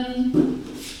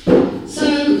So,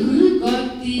 who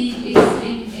got the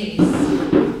SMS?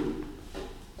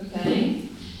 Okay.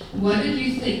 What did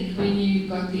you think when you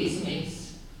got the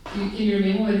SMS? Can you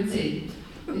remember what it said?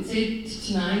 It said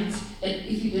tonight that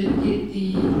if you didn't get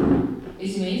the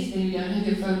SMS, then you don't have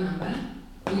your phone number.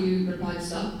 You replied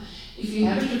stop. If you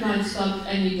haven't replied stop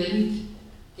and you didn't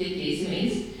get the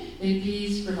SMS, then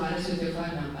please provide us with your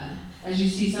phone number. As you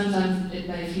see, sometimes it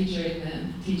may feature in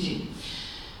the teaching.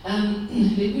 Let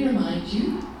me remind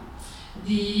you,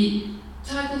 the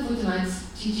title for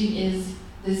tonight's teaching is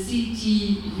The CT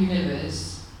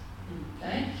Universe.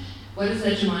 Okay? What does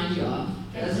that remind you of?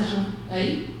 Cape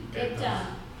Town.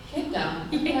 Cape Town.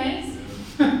 Okay.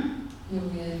 You're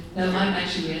weird. No, I'm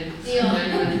actually weird.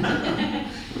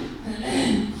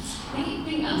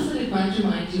 Anything else that it might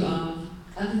remind you of,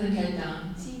 other than Cape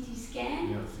Town? CT scan?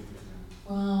 Yeah, CT scan.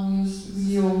 Well,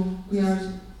 we are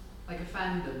like a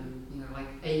fandom, like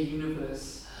a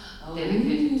universe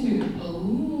dedicated to.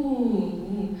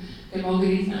 Oh, okay,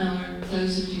 Marguerite and I are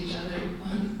closer to each other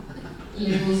on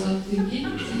levels of thinking.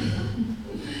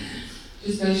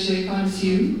 Just go show, can't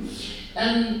assume.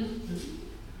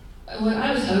 What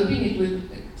I was hoping it would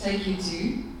take you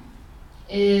to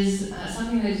is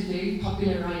something that is very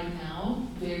popular right now,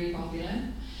 very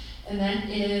popular, and that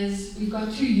is we've got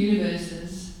two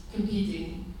universes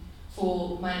competing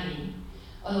for money.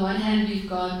 On the one hand, we've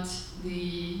got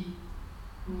the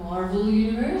Marvel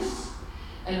universe,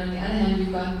 and on the other hand,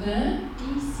 we've got the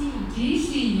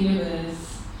DC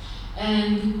universe.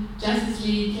 And Justice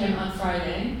League came out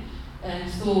Friday, and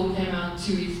Thor came out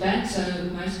 2 weeks back, so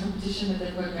nice competition that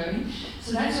they've got going.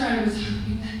 So that's where I was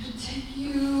hoping that would take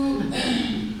you.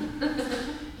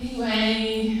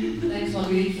 Anyway, thanks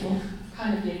Marguerite for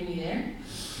kind of getting me there.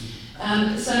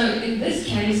 So in this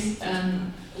case,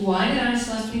 why did I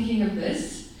start thinking of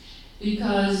this?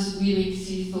 Because we went to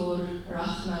see Thor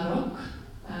Ragnarok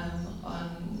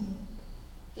on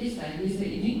Wednesday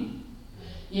evening.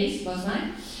 Yes, last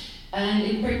night. And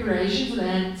in preparation for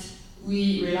that,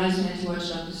 we realized we had to watch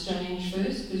Doctor Strange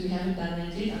first, because we haven't done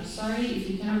that yet. I'm sorry if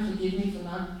you cannot forgive me for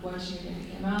not watching it when it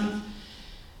came out.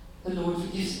 The Lord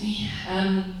forgives me.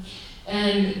 And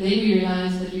then we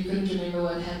realized that we couldn't remember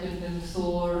what happened in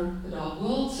Thor: The Dark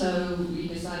World, so we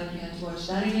decided we had to watch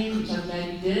that again, which I'm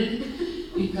glad we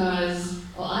did, because,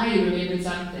 well, I remembered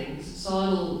some things.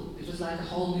 Sadel, it was like a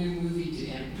whole new movie to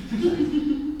him.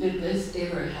 Like, did this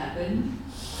ever happen?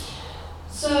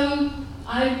 So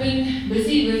I've been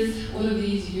busy with all of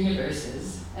these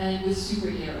universes and with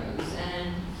superheroes,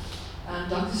 and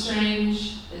Doctor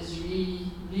Strange is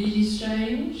really, really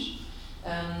strange.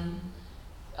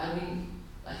 I mean,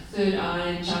 like third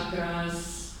eye,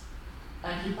 chakras,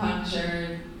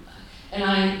 acupuncture,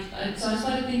 and so I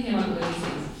started thinking about all these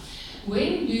things.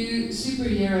 When do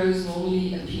superheroes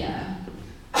normally appear?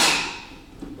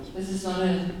 This is not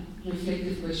a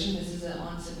reflective question, this is an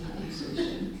answer me please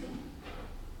question.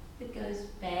 It goes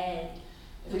bad.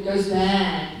 If it goes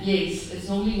bad, yes, it's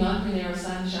normally not when there's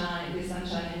sunshine and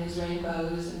there's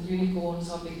rainbows and unicorns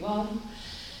hopping around.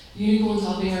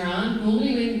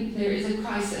 Normally when there is a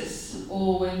crisis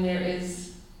or when there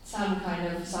is some kind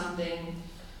of something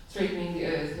threatening the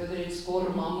earth, whether it's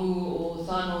Dormammu or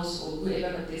Thanos or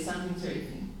whoever, but there's something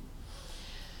threatening.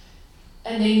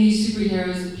 And then these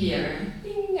superheroes appear,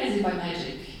 bing, as if by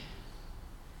magic.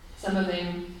 Some of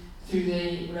them through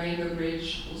the Rainbow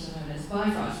Bridge, also known as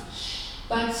Bifrost.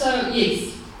 But so,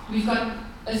 yes, we've got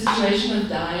a situation of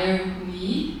dire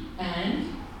need,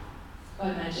 and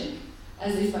by magic,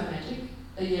 as if by magic,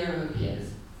 a hero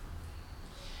appears.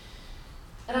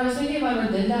 And I was thinking about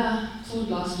what Linda taught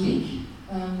last week,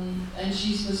 and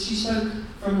she spoke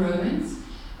from Romans,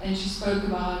 and she spoke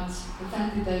about the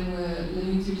fact that they were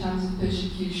living through times of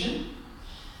persecution.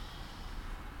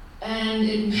 And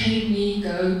it made me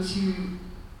go to,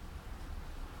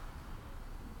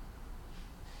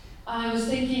 I was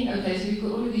thinking, okay, so we've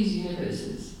got all of these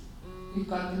universes. We've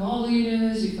got the Marvel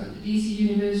universe, we've got the DC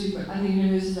universe, we've got other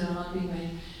universes that are not being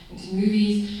made into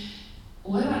movies.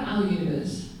 What about our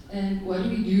universe? And what do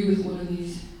we do with all of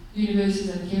these universes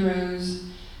and heroes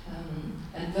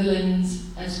and villains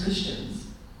as Christians?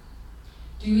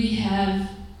 Do we have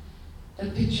a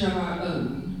picture of our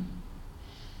own?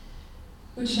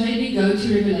 Which made me go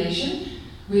to Revelation,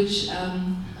 which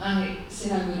I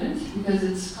said I wouldn't, because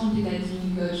it's complicated when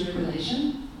you go to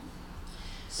Revelation.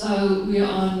 So we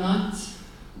are not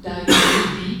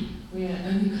diving deep, we are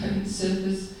only going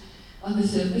on the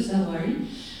surface, don't worry.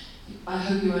 I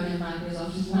hope you won't have nightmares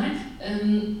after tonight.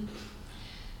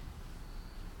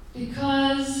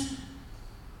 Because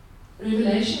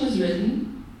Revelation was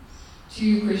written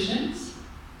to Christians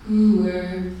who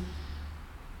were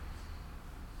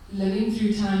living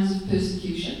through times of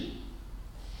persecution.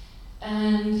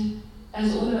 And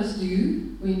as all of us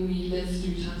do when we live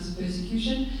through times of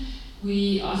persecution,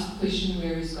 we ask the question,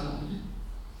 where is God?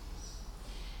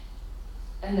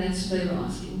 And that's what they were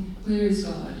asking. Where is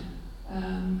God?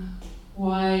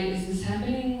 Why is this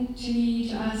happening to me,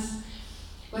 to us?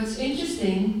 What's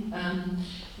interesting,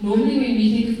 normally when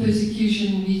we think of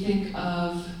persecution, we think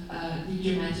of the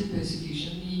dramatic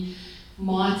persecution, the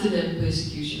martyrdom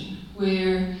persecution,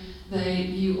 where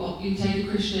you take a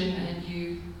Christian and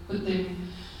you put them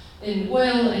in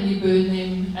oil and you burn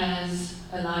them as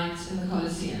a light in the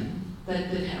Colosseum.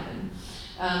 That did happen.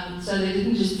 So they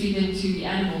didn't just feed them to the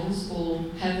animals or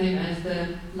have them as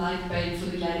the light bait for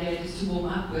the gladiators to warm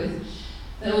up with.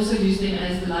 They also used them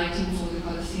as the lighting for the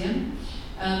Colosseum,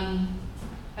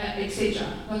 etc.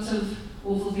 Lots of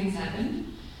awful things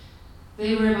happened.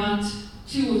 There were about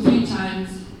 2 or 3 times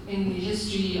in the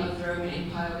history of the Roman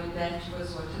Empire when that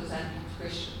was what was happening to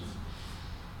Christians.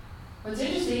 What's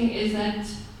interesting is that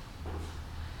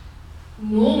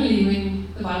normally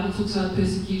when the Bible talks about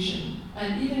persecution,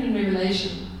 and even in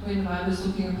Revelation, when the Bible is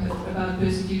talking about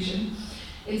persecution,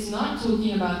 it's not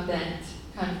talking about that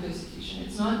kind of persecution.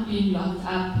 It's not being locked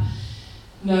up,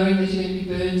 knowing that you're going to be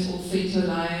burned or fed to a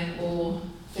lion or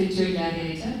fed to a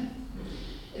gladiator.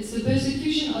 It's the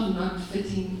persecution of not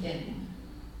fitting in.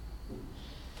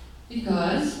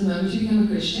 Because the moment you become a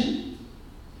Christian,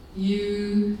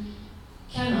 you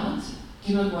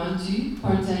do not want to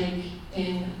partake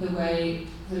in the way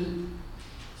the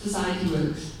society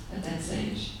works at that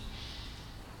stage.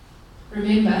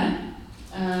 Remember,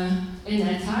 in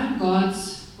that time,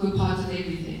 gods were part of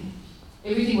everything.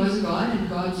 Everything was a god, and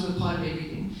gods were part of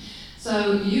everything.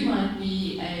 So you might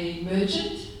be a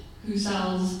merchant who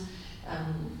sells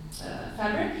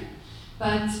fabric,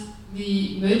 but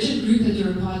the merchant group that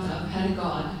you're a part of had a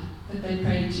god that they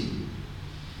prayed to,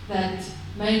 that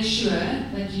made sure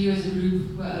that you as a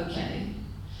group were okay.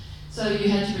 So you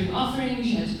had to bring offerings,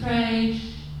 you had to pray,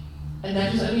 and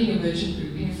that was only in your merchant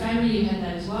group. In your family you had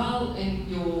that as well, in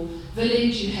your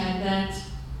village you had that,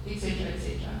 etc.,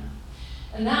 etc.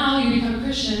 And now you become a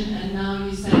Christian, and now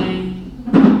you say,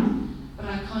 but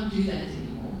I can't do that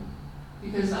anymore,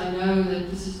 because I know that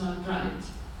this is not right.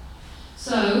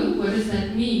 So, what does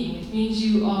that mean? It means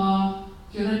you're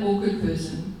that awkward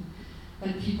person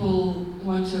that people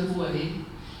want to avoid.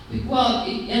 Well,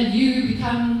 and you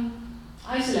become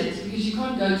isolated because you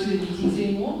can't go to the meetings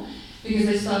anymore because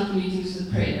they start the meetings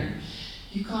with prayer.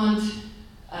 You can't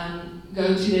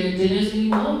go to their dinners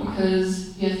anymore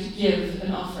because you have to give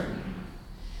an offering.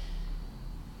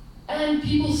 And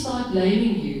people start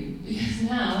blaming you because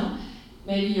now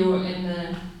maybe you're in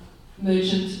the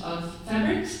merchant of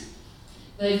fabrics.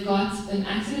 They've got an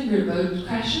accident where a boat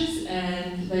crashes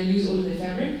and they lose all of their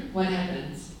fabric. What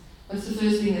happens? What's the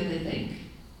first thing that they think?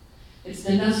 It's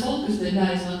Linda's fault because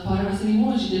Linda is not part of us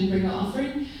anymore. She didn't bring her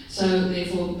offering, so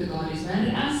therefore the God is mad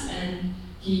at us and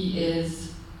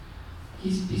he's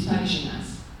punishing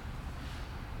us.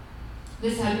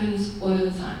 This happens all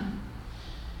the time,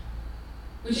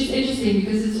 which is interesting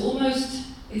because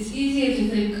it's easier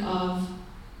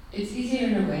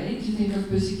in a way to think of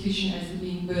persecution as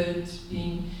being burnt,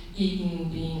 being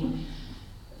eaten,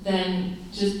 than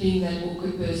just being that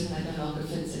awkward person that no longer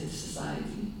fits into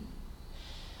society.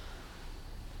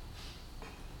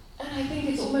 And I think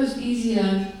it's almost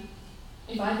easier,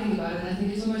 if I think about it, I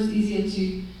think it's almost easier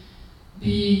to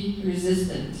be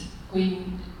resistant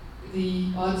when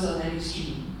the odds are that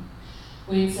extreme.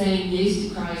 When saying yes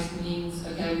to Christ means,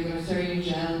 okay, we're going to throw you in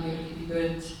jail and you're going to be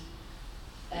burnt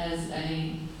as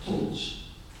a torch.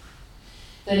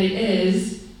 Than it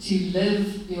is to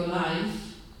live your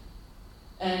life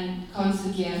and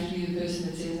constantly have to be the person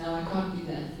that says, no, I can't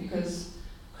do that because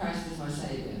Christ is my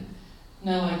Savior.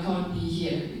 No, I can't be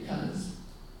here because.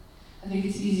 I think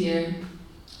it's easier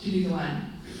to do the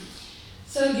one.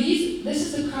 So this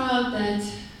is the crowd that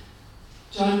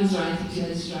John was writing to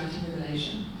as he's writing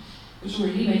Revelation, which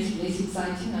already makes it less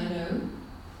exciting, I know.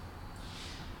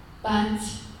 But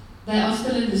they are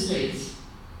still in the streets.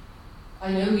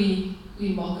 I know we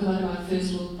mock a lot about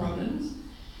first world problems,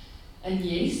 and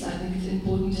yes, I think it's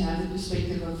important to have the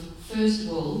perspective of first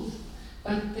world,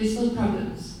 but there's still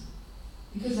problems,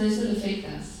 because they still affect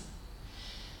us.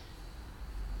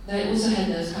 They also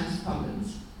had those kinds of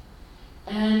problems.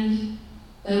 And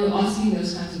they were asking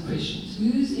those kinds of questions.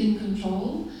 Who's in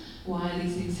control? Why are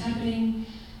these things happening?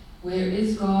 Where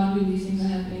is God when these things are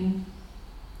happening?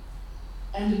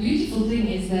 And the beautiful thing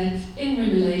is that in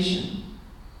Revelation,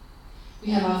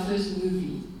 we have our first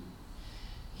movie.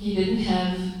 He didn't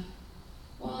have,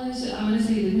 I want to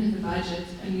say he didn't have the budget,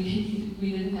 and we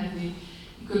didn't have the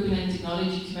equipment and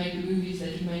technology to make the movies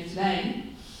that we make today.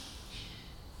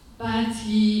 But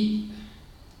he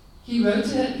wrote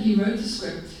a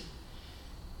script,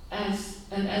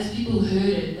 and as people heard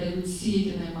it, they would see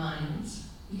it in their minds.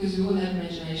 Because we all have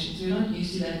imaginations. We're not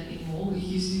used to that anymore. We're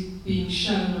used to being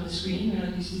shown on the screen. We're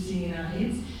not used to seeing it in our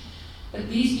heads. But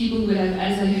these people would have,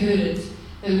 as they heard it,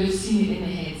 they would have seen it in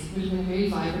their heads. It would have been a very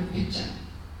vibrant picture.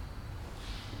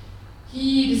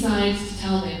 He decides to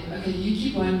tell them, okay, you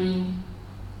keep wondering,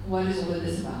 what is all of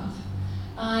this about?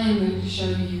 I am going to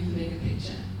show you the bigger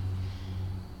picture.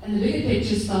 And the bigger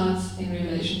picture starts in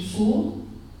Revelation 4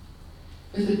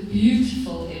 with a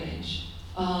beautiful image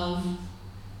of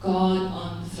God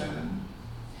on the throne.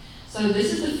 So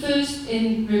this is the first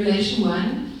in Revelation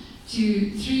 1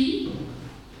 to 3.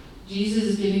 Jesus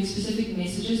is giving specific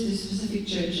messages to specific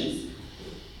churches.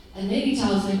 And then he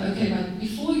tells them, okay, but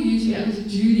before you to be able to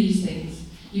do these things,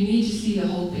 you need to see the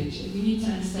whole picture. You need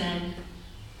to understand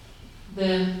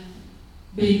the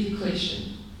big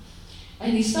question.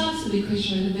 And he starts the big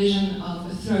question with a vision of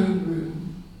a throne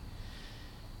room.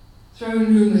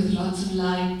 Throne room with lots of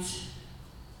light.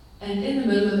 And in the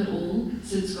middle of it all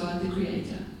sits God the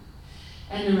Creator.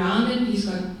 And around him he's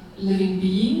got living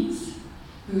beings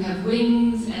who have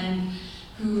wings and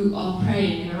who are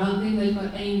praying. And around them they've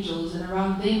got angels. And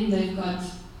around them they've got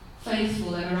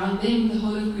faithful. And around them the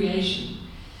whole of creation.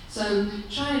 So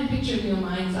try and picture in your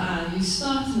mind's eye. You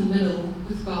start in the middle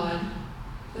with God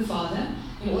the Father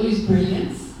in all his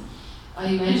brilliance. I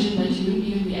imagine that you wouldn't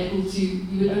even be able to,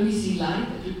 you would only see light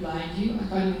that would blind you. I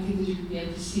can't even think that you would be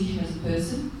able to see him as a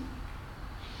person.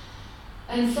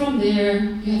 And from there,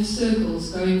 you have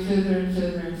circles going further and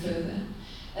further and further.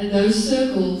 And those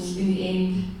circles, in the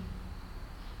end,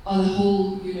 are the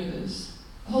whole universe.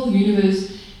 The whole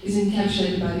universe is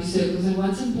encapsulated by these circles. And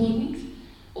what's important?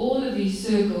 All of these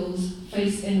circles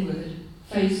face inward,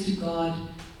 face to God,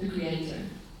 the Creator.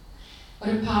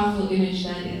 What a powerful image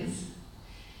that is.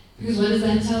 Because what does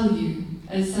that tell you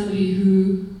as somebody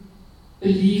who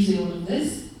believes in all of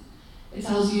this? It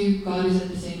tells you God is at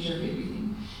the center of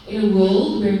everything. In a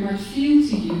world where it might feel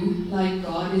to you like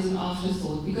God is an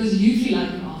afterthought, because you feel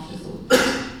like an afterthought,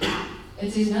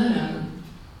 it says, no,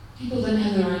 people don't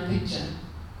have the right picture.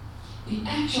 The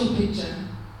actual picture,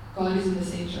 God is in the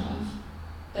center of.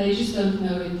 They just don't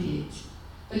know it yet.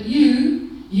 But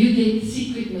you get the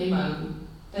secret memo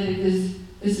that this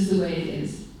is the way it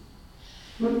is.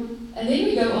 And then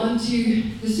we go on to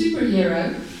the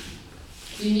superhero.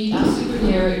 We meet our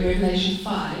superhero in Revelation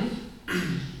 5.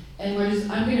 And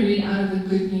I'm going to read out of the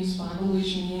Good News Bible,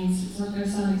 which means it's not going to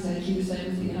sound exactly the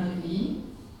same as the NIV.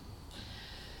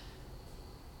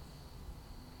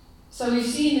 So we've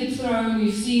seen the throne,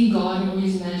 we've seen God in all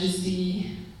his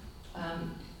majesty.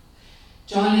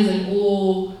 John is in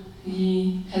awe.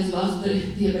 He has lost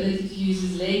the ability to use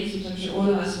his legs, which I'm sure all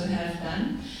of us would have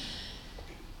done.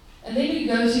 And then we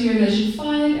go to Revelation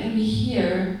 5 and we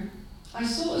hear, I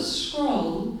saw a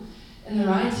scroll in the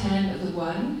right hand of the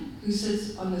one who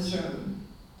sits on the throne.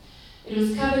 It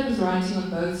was covered with writing on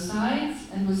both sides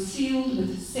and was sealed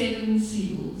with 7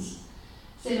 seals.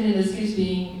 7 in this case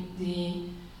being the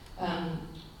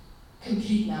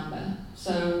complete number.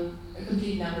 So a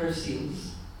complete number of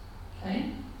seals.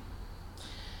 Okay?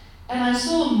 And I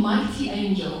saw a mighty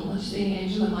angel, not just any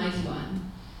angel, a mighty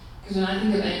one. Because when I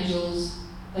think of angels,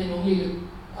 they normally look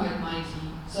quite mighty.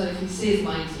 So if he says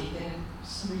mighty, then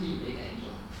it's a really big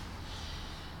angel.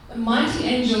 A mighty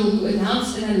angel who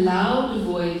announced in a loud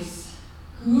voice,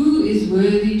 who is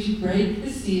worthy to break the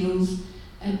seals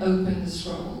and open the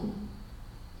scroll?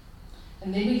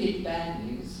 And then we get bad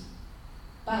news.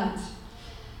 But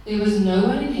there was no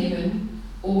one in heaven,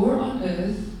 or on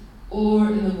earth, or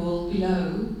in the world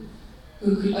below,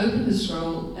 who could open the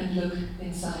scroll and look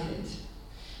inside it.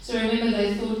 So remember,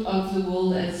 they thought of the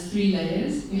world as 3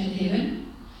 layers. You had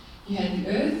heaven, you had the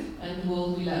earth, and the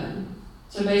world below.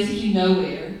 So basically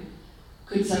nowhere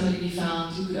could somebody be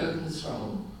found who could open the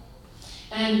scroll.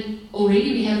 And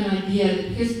already we have an idea that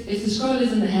because if the scroll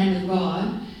is in the hand of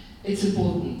God, it's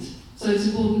important. So it's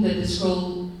important that the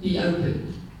scroll be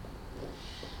opened.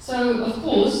 So, of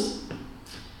course,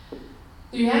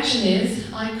 the reaction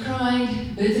is, I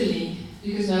cried bitterly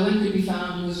because no one could be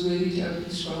found who was worthy to open the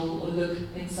scroll or look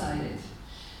inside it.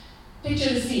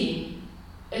 Picture the scene.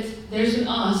 There's been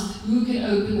asked who can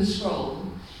open the scroll,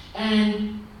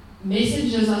 and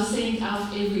messengers are sent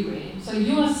out everywhere. So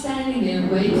you are standing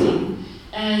there waiting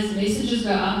as messages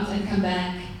go out and come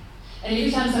back, and every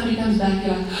time somebody comes back,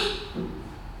 you're like,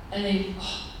 and then,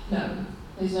 no,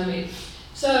 there's no way.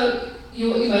 So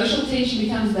your emotional tension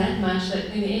becomes that much that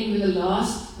in the end, when the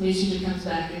last messenger comes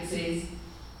back and says,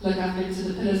 look, I've been to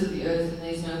the pillars of the earth and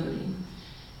there's nobody,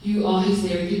 you are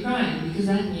hysterically crying, because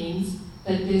that means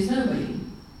that there's nobody.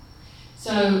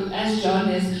 So as John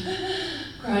is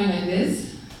crying like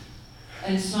this,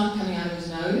 and snot coming out of his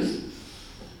nose,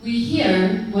 we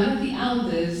hear one of the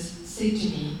elders say to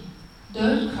me,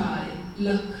 "Don't cry,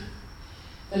 look.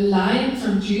 The Lion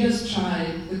from Judah's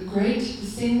tribe, the great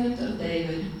descendant of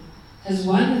David, has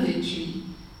won the victory,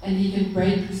 and he can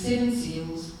break the 7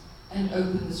 seals and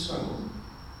open the scroll."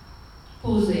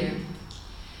 Pause there.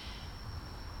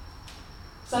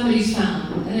 Somebody's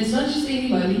found, and it's not just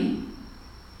anybody,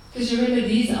 because you remember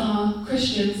these are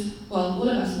Christians. Well, all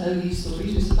of us know these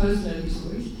stories, we're supposed to know these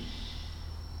stories.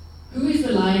 Who is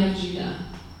the Lion of Judah?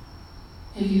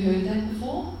 Have you heard that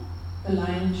before? The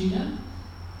Lion of Judah?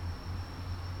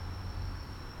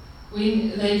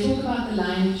 When they talk about the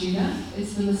Lion of Judah,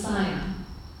 it's the Messiah.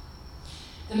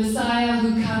 The Messiah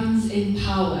who comes in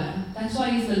power. That's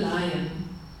why he's the lion.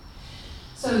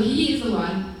 So he is the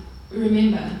one.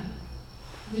 Remember,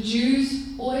 the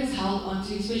Jews always held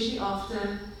onto, especially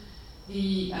after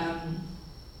the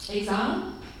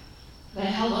exile, they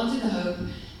held onto the hope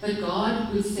that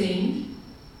God would send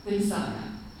the Messiah,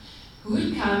 who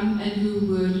would come and who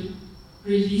would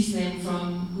release them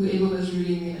from whoever was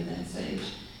ruling them at that stage.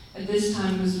 At this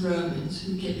time it was the Romans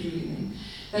who kept ruling them.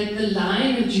 That the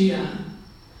Lion of Judah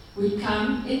would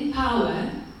come in power,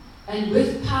 and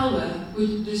with power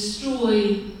would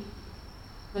destroy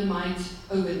the might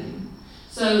over them.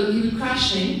 So he would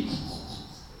crush them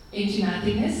into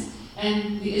nothingness,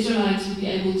 and the Israelites would be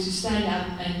able to stand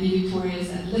up and be victorious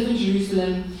and live in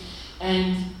Jerusalem,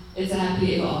 and it's a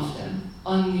happily ever after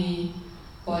on the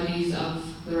bodies of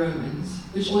the Romans,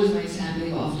 which always makes a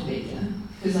happily ever after better.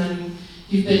 Because I mean,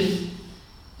 you've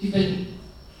been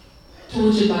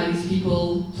tortured by these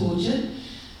people, tortured.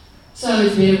 So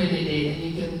it's better when they're dead, and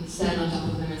you can stand on top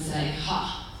of them and say,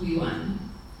 "Ha, we won."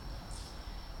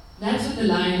 That's what the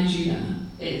Lion of Judah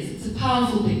is. It's a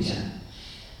powerful picture.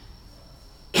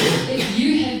 If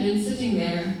you had been sitting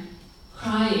there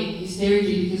crying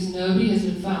hysterically because nobody has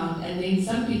been found, and then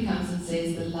somebody comes and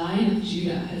says, "The Lion of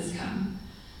Judah has come,"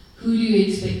 who do you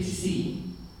expect to see?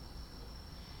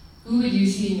 Who would you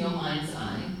see in your mind's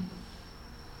eye?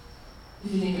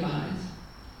 If you think about it.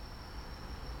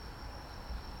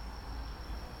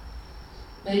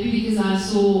 Maybe because I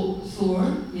saw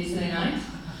Thor yesterday night.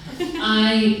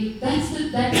 That's the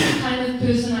kind of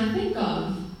person I think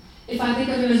of. If I think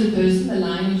of him as a person, the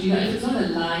Lion of Judah, if it's not a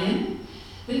lion,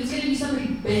 then it's going to be somebody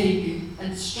big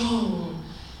and strong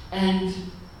and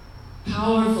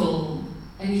powerful.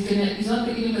 And he's not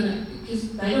even going to, because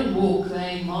they don't walk,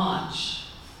 they march.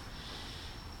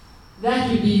 That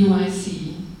would be who I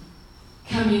see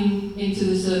coming into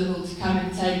the circle to come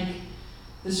and take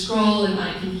the scroll, and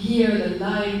I can hear the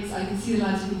lights, I can see the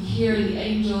lights, I can hear the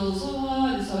angels,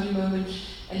 this holy moment,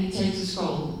 and he takes the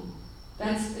scroll.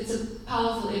 It's a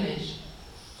powerful image.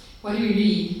 What do we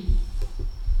read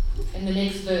in the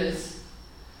next verse?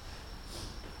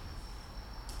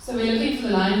 So we're looking for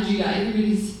the Lion of Judah.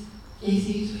 Everybody's, where's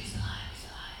the Lion? Where's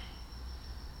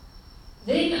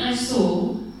the Lion? Then I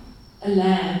saw a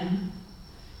lamb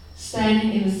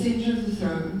standing in the center of the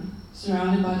throne,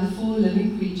 surrounded by the 4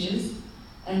 living creatures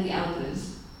and the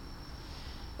elders.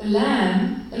 The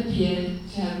lamb appeared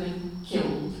to have been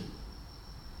killed.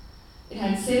 It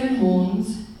had 7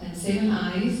 horns and 7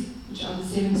 eyes, which are the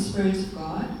 7 spirits of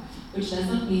God, which does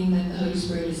not mean that the Holy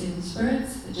Spirit is 7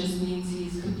 spirits, it just means he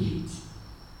is complete.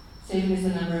 7 is the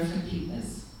number of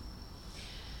completeness.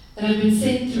 That have been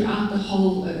sent throughout the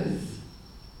whole earth.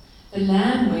 The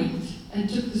Lamb went and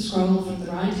took the scroll from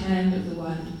the right hand of the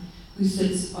one who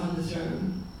sits on the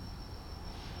throne.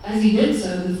 As he did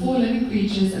so, the 4 living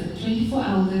creatures and the 24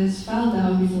 elders fell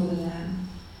down before the Lamb.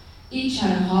 Each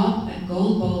had a harp and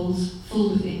gold bowls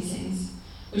filled with incense,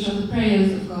 which are the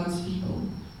prayers of God's people.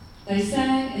 They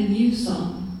sang a new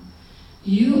song.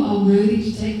 "You are worthy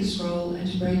to take the scroll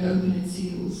and to break open its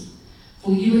seals.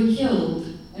 For you were killed,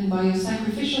 and by your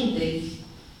sacrificial death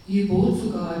you bought for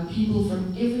God people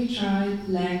from every tribe,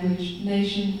 language,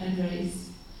 nation, and race.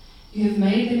 You have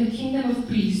made them a kingdom of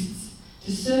priests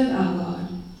to serve our God,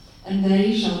 and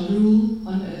they shall rule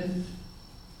on earth."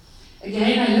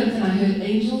 Again I looked and I heard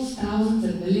angels, thousands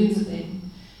and millions of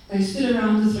them. They stood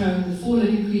around the throne, the 4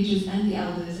 living creatures and the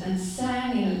elders, and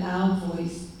sang in a loud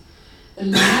voice, "The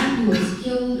Lamb who was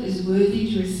killed is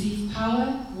worthy to receive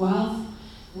power, wealth,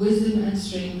 wisdom and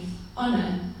strength,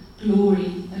 honor,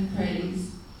 glory and praise."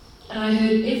 And I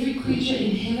heard every creature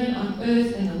in heaven, on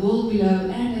earth, and the world below,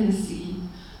 and in the sea,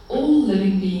 all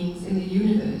living beings in the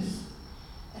universe.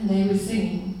 And they were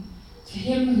singing, "To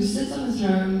him who sits on the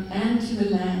throne and to the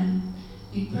Lamb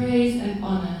be praise and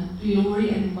honor, glory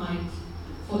and might,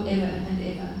 forever and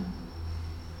ever."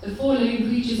 The 4 living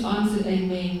creatures answered,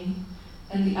 Amen,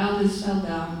 and the elders fell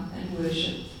down and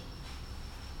worshipped.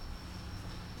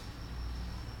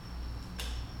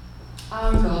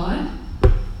 Our God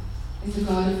is a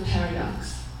God of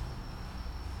paradox.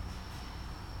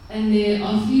 And there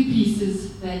are few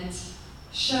pieces that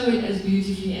show it as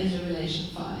beautifully as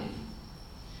Revelation 5.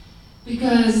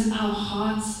 Because our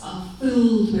hearts are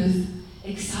filled with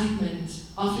excitement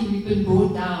after we've been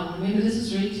brought down. Remember, this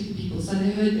was read to the people, so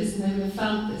they heard this and they would have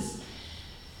felt this.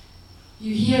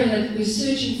 You hear that we're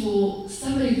searching for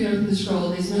somebody who can open the scroll.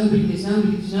 There's nobody, there's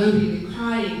nobody, there's nobody. We're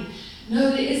crying.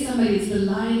 No, there is somebody. It's the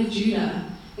Lion of Judah.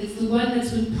 It's the one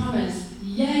that's been promised.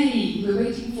 Yay! We're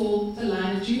waiting for the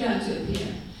Lion of Judah to appear.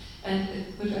 And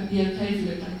it would be okay if you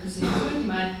look like Chris Hemsworth. You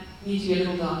might need to be a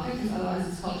little darker, because otherwise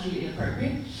it's culturally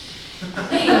inappropriate.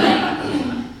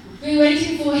 Anyway, we're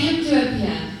waiting for him to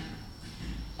appear.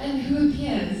 And who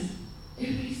appears?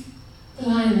 Everybody's the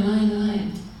lion, the lion, the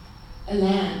lion. A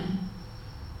lamb.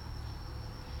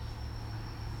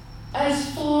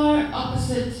 As far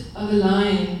opposite of a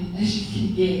lion as you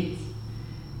can get.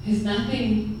 There's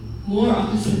nothing more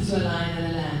opposite to a lion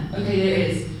than a lamb. Okay, there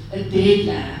is a dead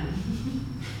lamb.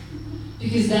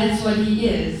 Because that's what he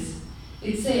is.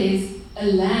 It says, a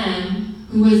lamb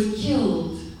who was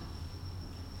killed.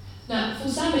 Now, for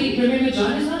somebody, remember,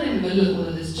 John is not in the middle of all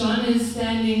of this. John is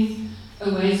standing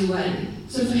a ways away.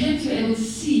 So for him to be able to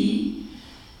see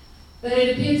that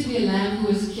it appeared to be a lamb who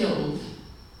was killed,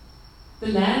 the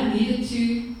lamb needed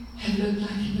to have looked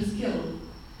like he was killed.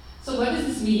 So what does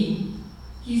this mean?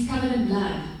 He's covered in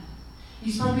blood.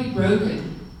 He's probably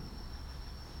broken.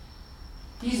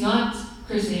 He's not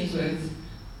Chris Hemsworth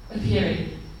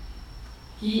appearing.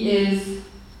 He is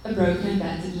a broken,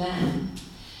 battered lamb.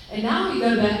 And now we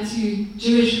go back to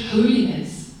Jewish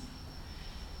holiness.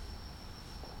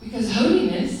 Because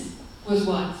holiness was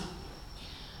what?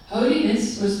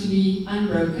 Holiness was to be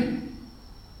unbroken.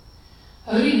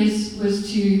 Holiness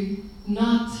was to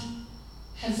not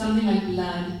have something like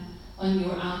blood on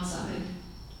your outside.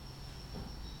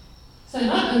 So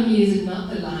not only is it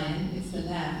not the lion, it's the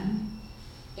lamb.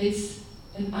 It's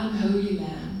an unholy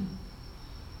lamb.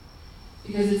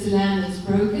 Because it's a lamb that's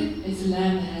broken, it's a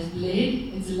lamb that has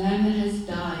bled, it's a lamb that has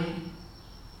died.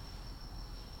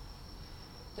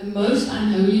 The most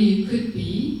unholy you could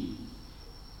be,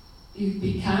 you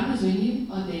become, is when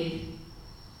you are dead.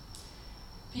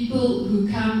 People who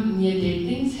come near dead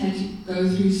things had to go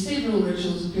through several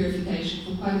rituals of purification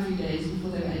for quite a few days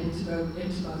before they were able to go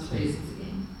into God's presence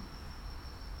again.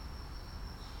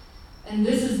 And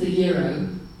this is the hero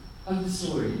of the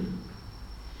story.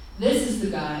 This is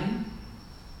the guy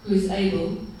who is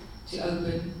able to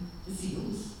open the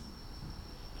seals.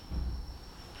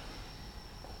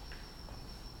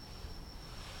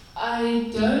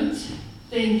 I don't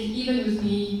think, even with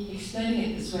me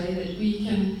explaining it this way, that we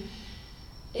can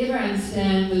ever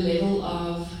understand the level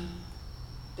of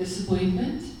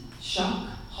disappointment, shock,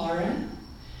 horror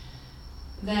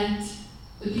that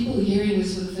the people hearing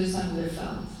this for the first time would have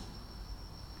felt.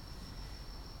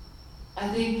 I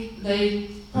think they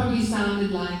probably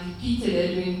sounded like Peter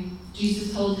did when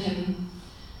Jesus told him,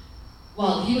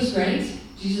 well, he was great.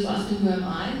 Jesus asked him, who am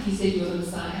I? He said, you're the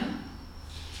Messiah.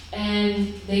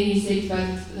 And then he said,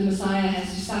 but the Messiah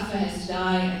has to suffer, has to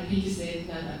die. And Peter said,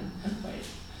 no, wait.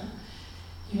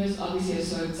 He must obviously have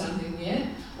smoked something weird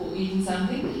or eaten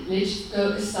something. Let's go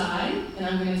aside, and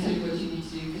I'm going to tell you what you need to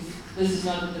do, because this is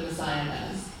not what the Messiah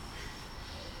does.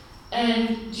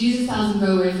 And Jesus tells him,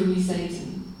 go away from me,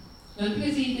 Satan. Not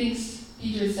because he thinks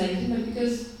Peter is Satan, but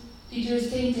because Peter is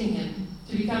tempting him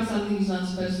to become something he's not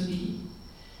supposed to be.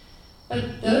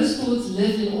 But those thoughts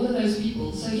lived in all of those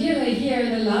people. So here they hear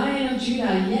the Lion of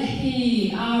Judah,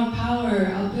 yay, our power,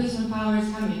 our personal power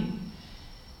is coming.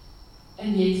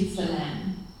 And yet it's the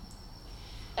Lamb.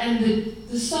 And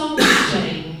the songs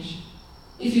change.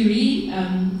 If you read,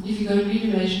 if you go and read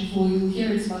Revelation 4, you'll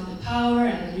hear it's about the power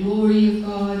and the glory of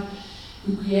God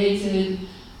who created.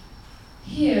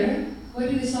 Here, what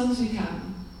do the songs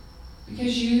become?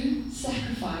 Because you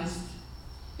sacrificed.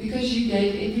 Because you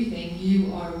gave everything,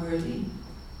 you are worthy.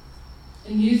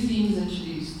 A new theme is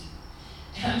introduced.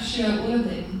 And I'm sure all of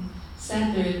them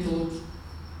sat there and thought,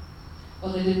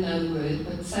 well, they didn't know the word,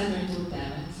 but sat there and thought,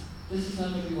 damn it, this is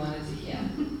not what we wanted to hear.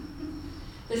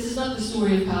 This is not the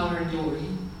story of power and glory.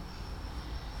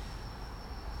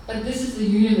 But this is the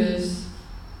universe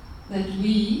that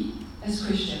we, as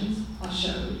Christians, are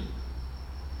showed.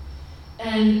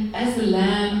 And as the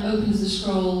Lamb opens the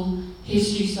scroll,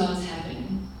 history starts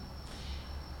happening.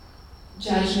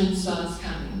 Judgment starts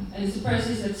coming. And it's a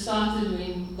process that started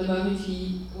when the moment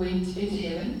he went into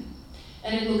heaven.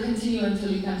 And it will continue until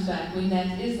he comes back. When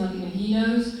that is, not even he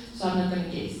knows, so I'm not going to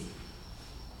guess.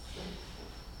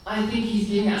 I think he's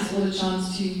giving us all a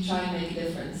chance to try and make a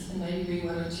difference and maybe bring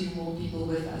one or two more people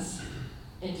with us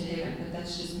into heaven, but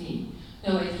that's just me.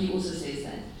 No, wait, he also says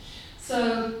that.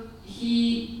 So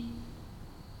here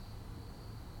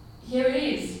it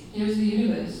is. Here's the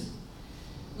universe.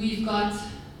 We've got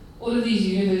all of these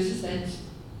universes that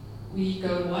we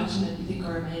go and watch and that we think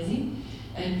are amazing,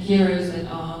 and heroes that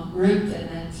are ripped and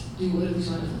that do all of these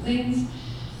wonderful things.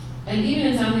 And even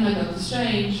in something like Doctor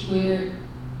Strange, where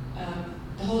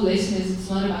the whole lesson is it's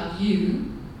not about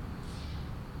you,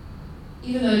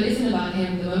 even though it isn't about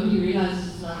him, the moment he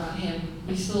realizes it's not about him,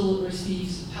 he still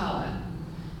receives power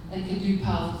and can do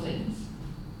powerful things.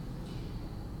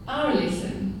 Our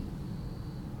lesson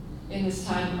in this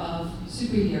time of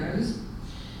superheroes,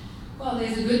 well,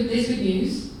 there's good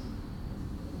news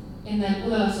in that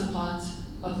all of us are part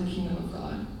of the kingdom of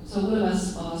God. So all of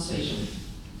us are special.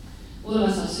 All of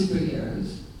us are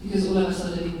superheroes because all of us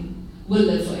will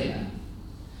live forever.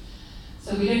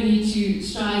 So we don't need to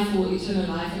strive for eternal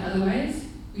life in other ways.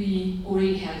 We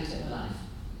already have eternal life.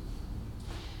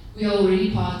 We are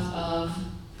already part of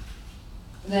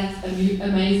that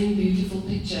amazing, beautiful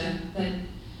picture that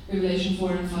Revelation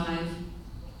 4 and 5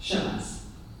 show us.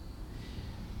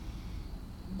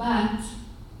 But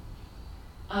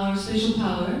our special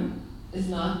power is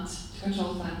not to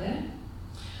control thunder,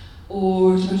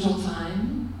 or to control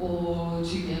time, or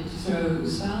to be able to throw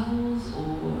spells,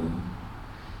 or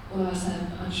all of us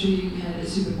have, I'm sure you had a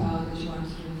superpower that you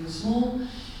wanted when you were small.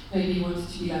 Maybe you wanted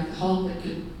to be like the Hulk that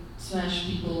could smash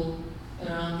people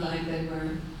around like they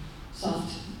were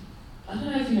soft. I don't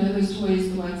know if you know those toys,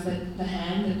 the ones that the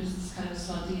hand, that was this kind of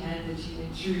snotty hand that you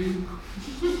went through.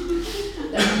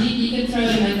 That you can throw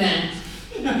them like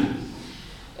that.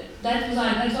 That's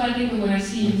what I think of when I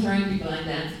see him throwing people like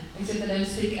that, except they don't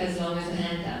stick as long as the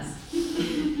hand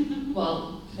does.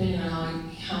 Well, depending on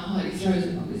how hard he throws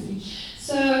them, obviously.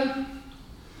 So,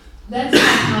 that's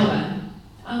our power.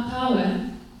 Our power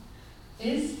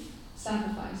is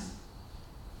sacrifice.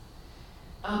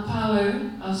 Our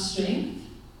power, our strength,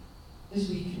 is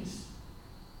weakness.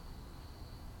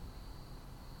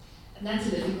 And that's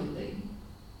a difficult thing.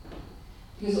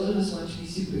 Because all of us want to be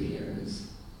superheroes.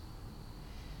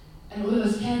 And all of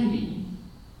us can be,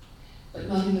 but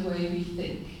not in the way we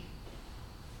think.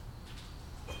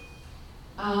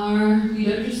 We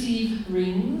don't receive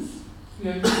rings, we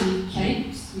don't receive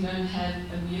capes, we don't have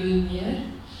a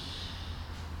Mjolnir.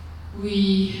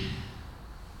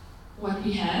 What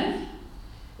we have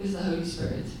is the Holy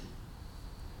Spirit,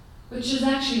 which is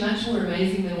actually much more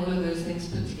amazing than all of those things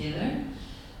put together.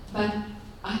 But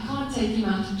I can't take him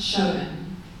out and show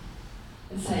him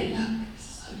and say, look, this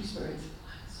is the Holy Spirit.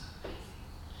 I'm so amazing.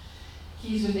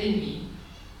 He's within me,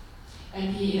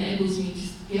 and he enables me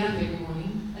to get up every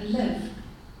morning and live.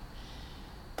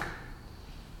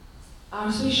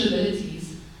 Our special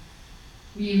abilities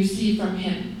we receive from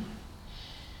him,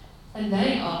 and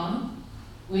they are,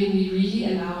 when we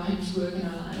really allow him to work in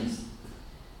our lives,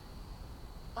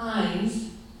 eyes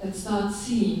that start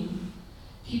seeing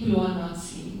people who are not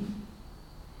seen.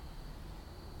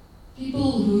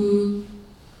 People who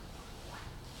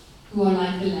are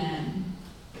like the Lamb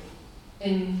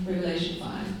in Revelation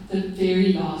 5, the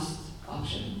very last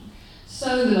option.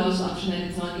 So the last option that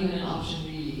it's not even an option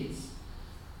really, it's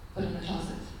put in the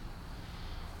closet.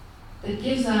 That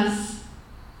gives us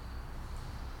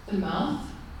the mouth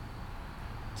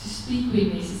to speak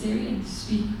when necessary and to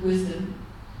speak wisdom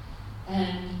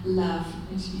and love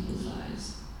into people's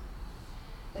lives.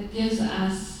 That gives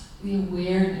us the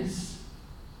awareness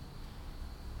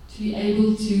to be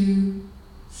able to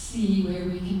see where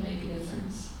we can make a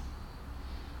difference.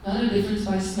 Not a difference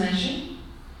by smashing,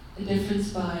 a difference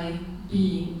by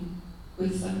being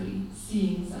with somebody,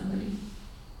 seeing somebody.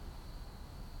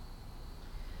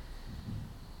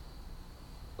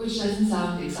 Which doesn't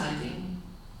sound exciting.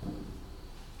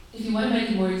 If you want to make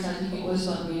it more exciting, you can always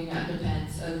start wearing your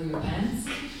underpants over your pants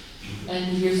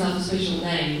and give yourself a special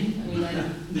name. I mean,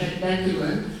 that could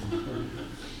work.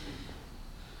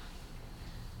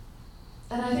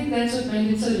 And I think that's what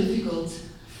made it so difficult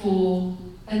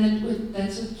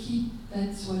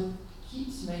that's what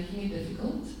keeps making it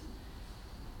difficult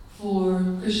for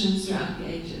Christians throughout the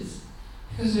ages.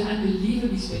 Because we're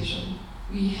unbelievably special.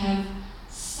 We have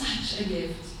such a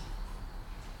gift.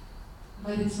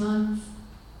 But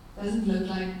doesn't look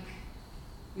like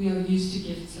we are used to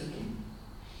gifts looking.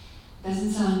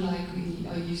 Doesn't sound like we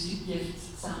are used to gifts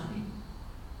sounding.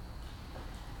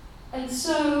 And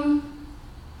so,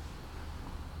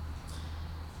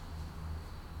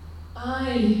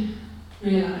 I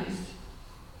realized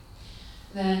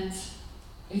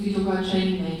about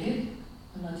training naked.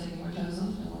 I'm not taking my clothes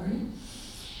off, don't worry.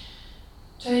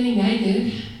 Training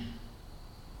naked,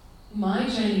 my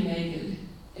training naked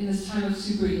in this time of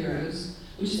superheroes,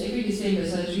 which is every December,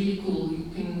 so it's really cool.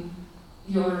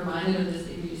 You're reminded of this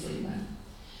every December.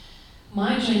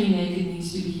 My training naked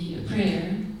needs to be a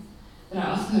prayer that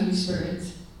I ask the Holy Spirit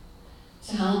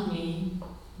to help me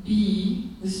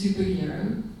be the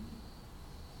superhero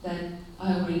that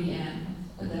I already am,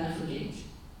 but that I forget.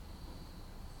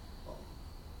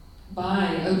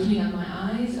 By opening up my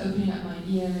eyes, opening up my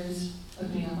ears,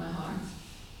 opening up my heart.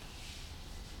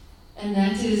 And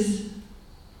that is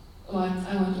what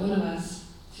I want all of us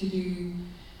to do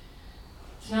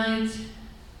tonight,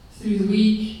 through the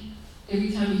week.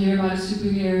 Every time you hear about a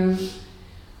superhero,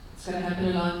 it's going to happen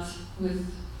a lot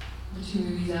with the 2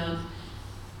 movies out.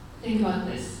 Think about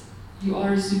this. You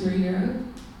are a superhero,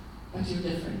 but you're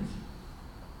different.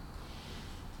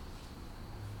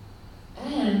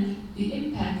 And the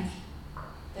impact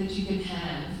that you can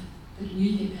have, that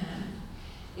we can have,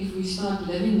 if we start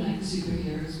living like the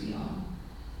superheroes we are,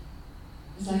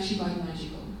 is actually quite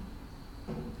magical.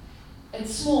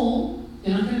 It's small,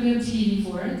 you're not going to be on TV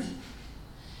for it,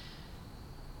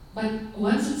 but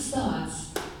once it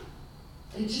starts,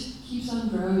 it just keeps on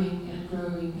growing and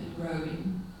growing and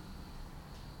growing.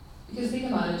 Because think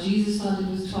about it, Jesus started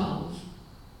with 12.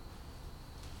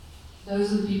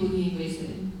 Those are the people he invested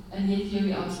in, and yet here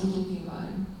we are still talking about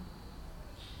him.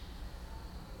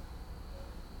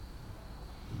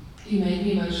 You made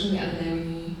me emotional the other day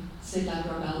when you said like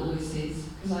Robel always says,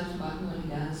 because I'd forgotten what he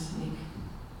does, Nick.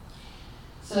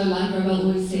 So like Robel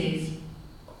always says,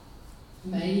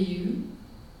 may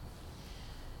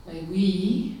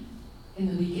we, in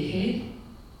the week ahead,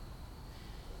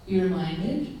 be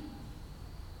reminded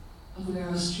of where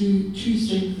our true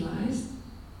strength lies.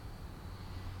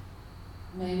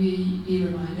 May we be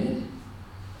reminded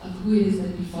of who it is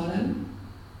that we follow.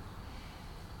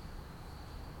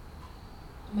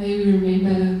 May we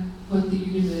remember what the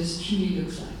universe truly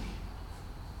looks like.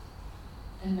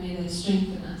 And may that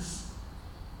strengthen us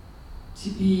to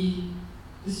be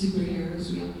the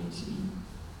superheroes we are meant to be.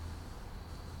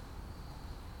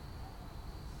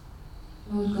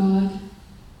 Lord God,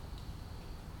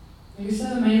 it is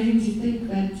so amazing to think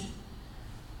that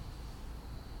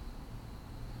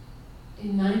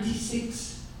in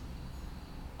 96,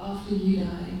 after you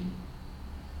died,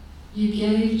 you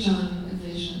gave John a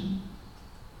vision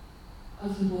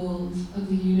of the world, of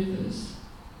the universe,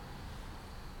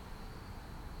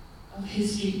 of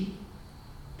history.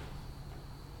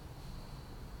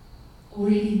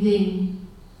 Already then,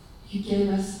 you gave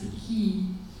us the key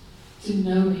to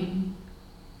knowing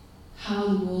how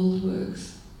the world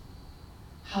works,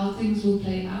 how things will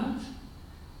play out,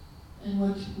 and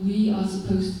what we are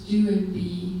supposed to do and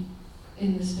be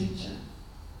in this picture.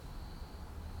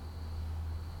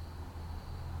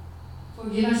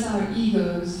 Forgive us our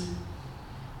egos,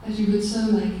 that we would so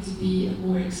like to be a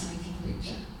more exciting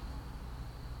picture.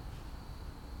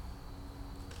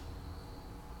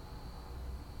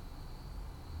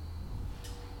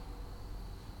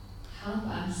 Help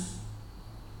us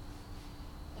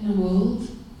in a world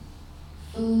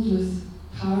filled with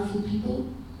powerful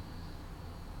people,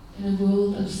 in a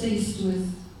world obsessed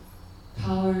with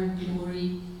power and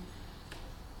glory,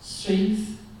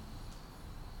 strength.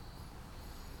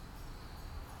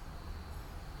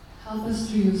 Help us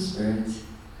through your Spirit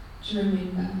to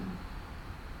remember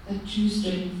that true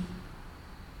strength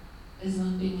is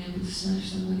not being able to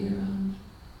smash somebody around.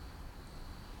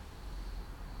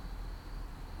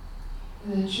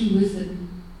 That true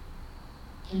wisdom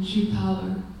and true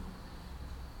power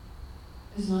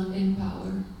is not in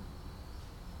power.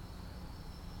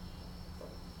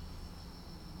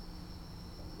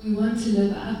 We want to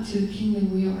live up to a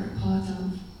kingdom we are a part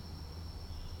of.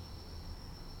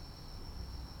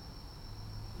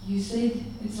 You said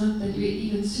it's not that we're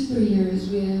even superheroes,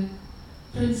 we're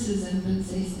princes and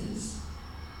princesses.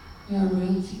 We are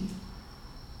royalty.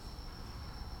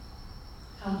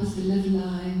 Help us to live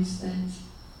lives that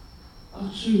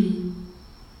are true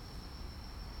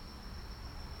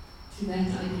to that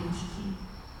identity.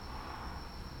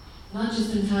 Not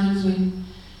just in times when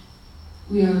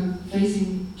we are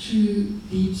facing true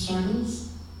deep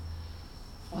struggles,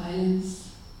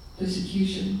 violence,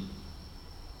 persecution,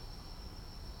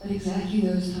 but exactly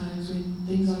those times when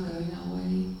things are going our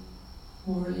way,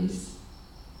 more or less,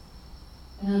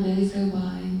 and our days go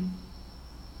by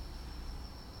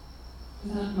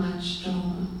without much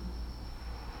drama,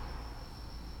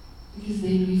 because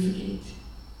then we forget,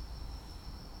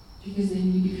 because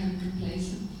then we become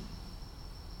complacent.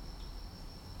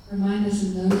 Remind us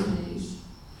in those days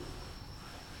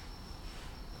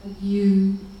that you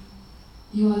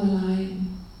the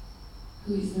Lion,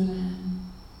 who is the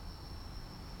Lamb.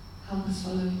 Help us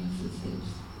follow in your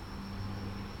footsteps.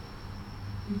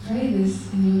 We pray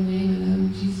this in your name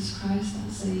alone, Jesus Christ,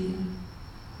 our Savior.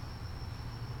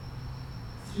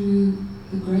 Through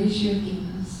the grace you have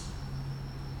given us,